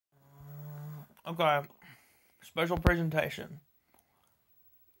Okay. Special presentation.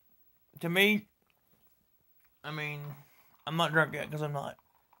 To me, I mean, I'm not drunk yet because I'm not.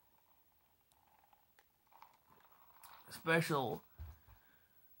 Special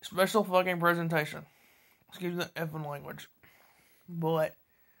fucking presentation. Excuse the effing language. But,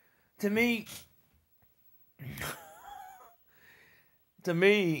 to me,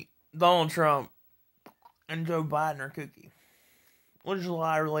 Donald Trump and Joe Biden are kooky. Which is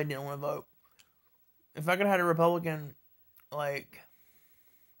why I really didn't want to vote. If I could have had a Republican, like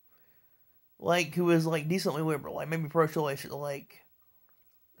who was, like, decently liberal, like, maybe pro-choice, like,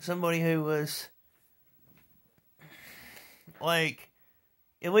 somebody who was, like,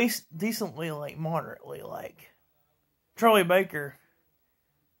 at least decently, like, moderately, like, Charlie Baker,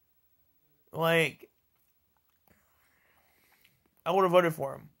 like, I would have voted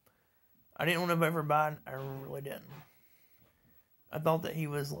for him. I didn't want to vote for Biden. I really didn't. I thought that he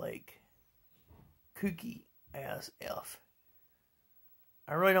was, like, kooky as F.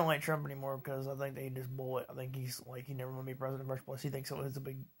 I really don't like Trump anymore because I think that he just blew it. I think he's, like, he never want to be president in the first place. He thinks it was a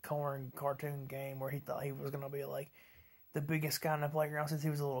big corn cartoon game where he thought he was going to be, like, the biggest guy in the playground since he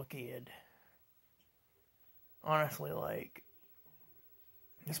was a little kid. Honestly, like,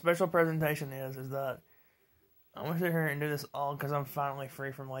 the special presentation is that I'm going to sit here and do this all because I'm finally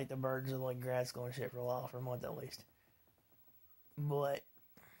free from, like, the burdens of, like, grad school and shit for a while, for a month at least. But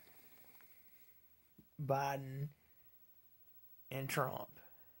Biden and Trump.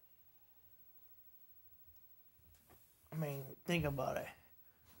 I mean, think about it.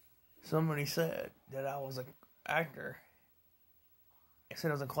 Somebody said that I was an actor. I said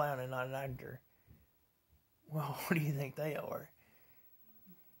I was a clown and not an actor. Well, what do you think they are?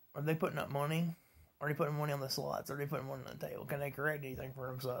 Are they putting up money? Are they putting money on the slots? Are they putting money on the table? Can they create anything for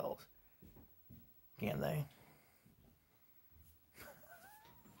themselves? Can they?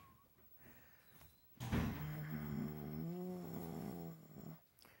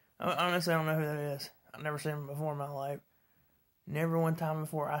 Honestly, I don't know who that is. I've never seen him before in my life. Never one time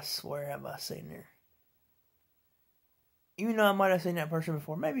before, I swear, have I seen her. Even though I might have seen that person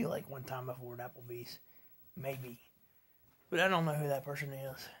before. Maybe like one time before at Applebee's. Maybe. But I don't know who that person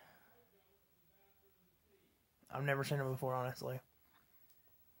is. I've never seen him before, honestly.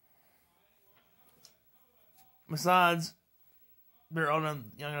 Besides, they're old enough,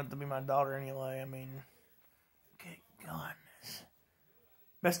 young enough to be my daughter anyway. I mean, good goodness.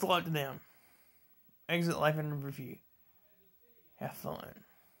 Best of luck to them. Exit life in review. Have fun.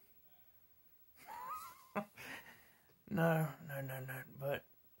 No. But,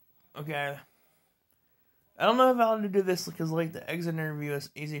 okay. I don't know if I'll do this because, like, the exit interview is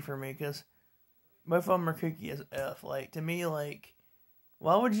easy for me because both of them are kooky as F. Like, to me, like,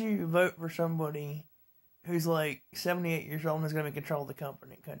 why would you vote for somebody who's, like, 78 years old and is going to control the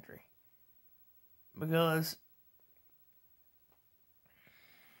country? Because,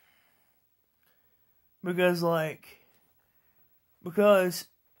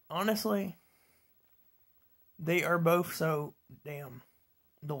 honestly, they are both so damn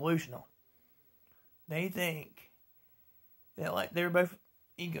delusional. They think that, like, they're both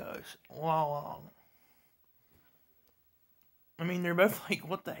egos all along. I mean, they're both like,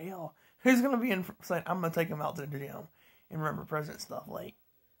 what the hell? Who's going to be saying, I'm going to take him out to the gym and remember president stuff? Like,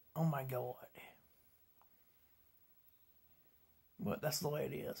 oh my God. But that's the way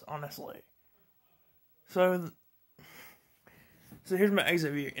it is, honestly. So here's my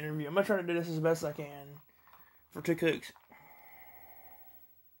exit interview. I'm going to try to do this as best I can for two Kooks.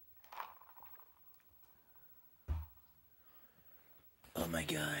 Oh my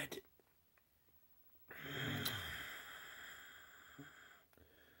God.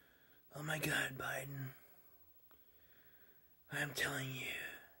 Oh my God, Biden. I am telling you,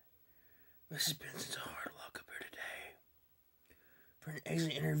 this has been such a hard luck up here today. For an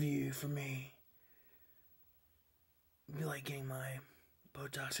exit interview for me, it'd be like getting my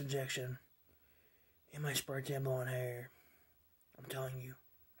Botox injection in my spray tan blonde hair. I'm telling you.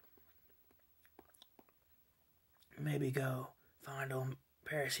 Maybe go find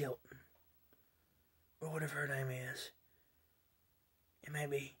Paris Hilton, or whatever her name is, and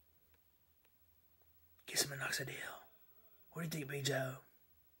maybe get some minoxidil. What do you think, Big Joe?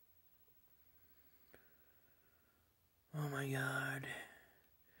 Oh my God.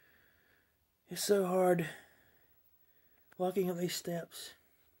 It's so hard walking up these steps.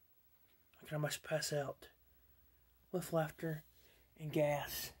 I can almost pass out with laughter and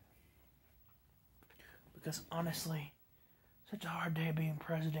gas. Because honestly, such a hard day being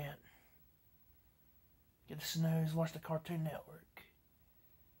president. Get a snooze, watch the Cartoon Network.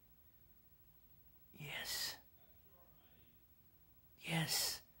 Yes.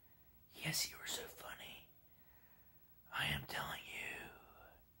 Jesse, you were so funny. I am telling you.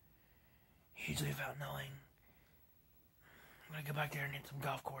 Usually without knowing, I'm gonna go back there and hit some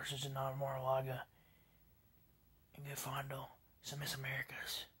golf courses in Mar-a-Lago and go find some Miss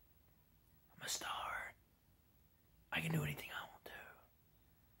Americas. I'm a star. I can do anything I want to.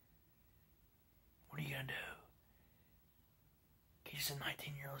 What are you gonna do? Get some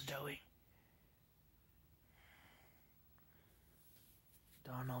 19-year-olds, Joey.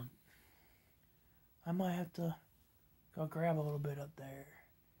 Donald, I might have to go grab a little bit up there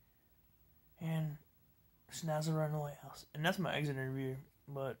and snazzle around the White House. And that's my exit interview,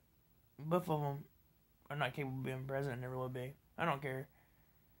 but both of them are not capable of being president, never will be. I don't care.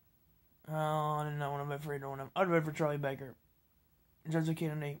 Oh, I did not want to vote for either one of them. I'd vote for Charlie Baker, Joseph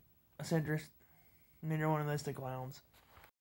Kennedy, a centrist. Neither one of those two clowns.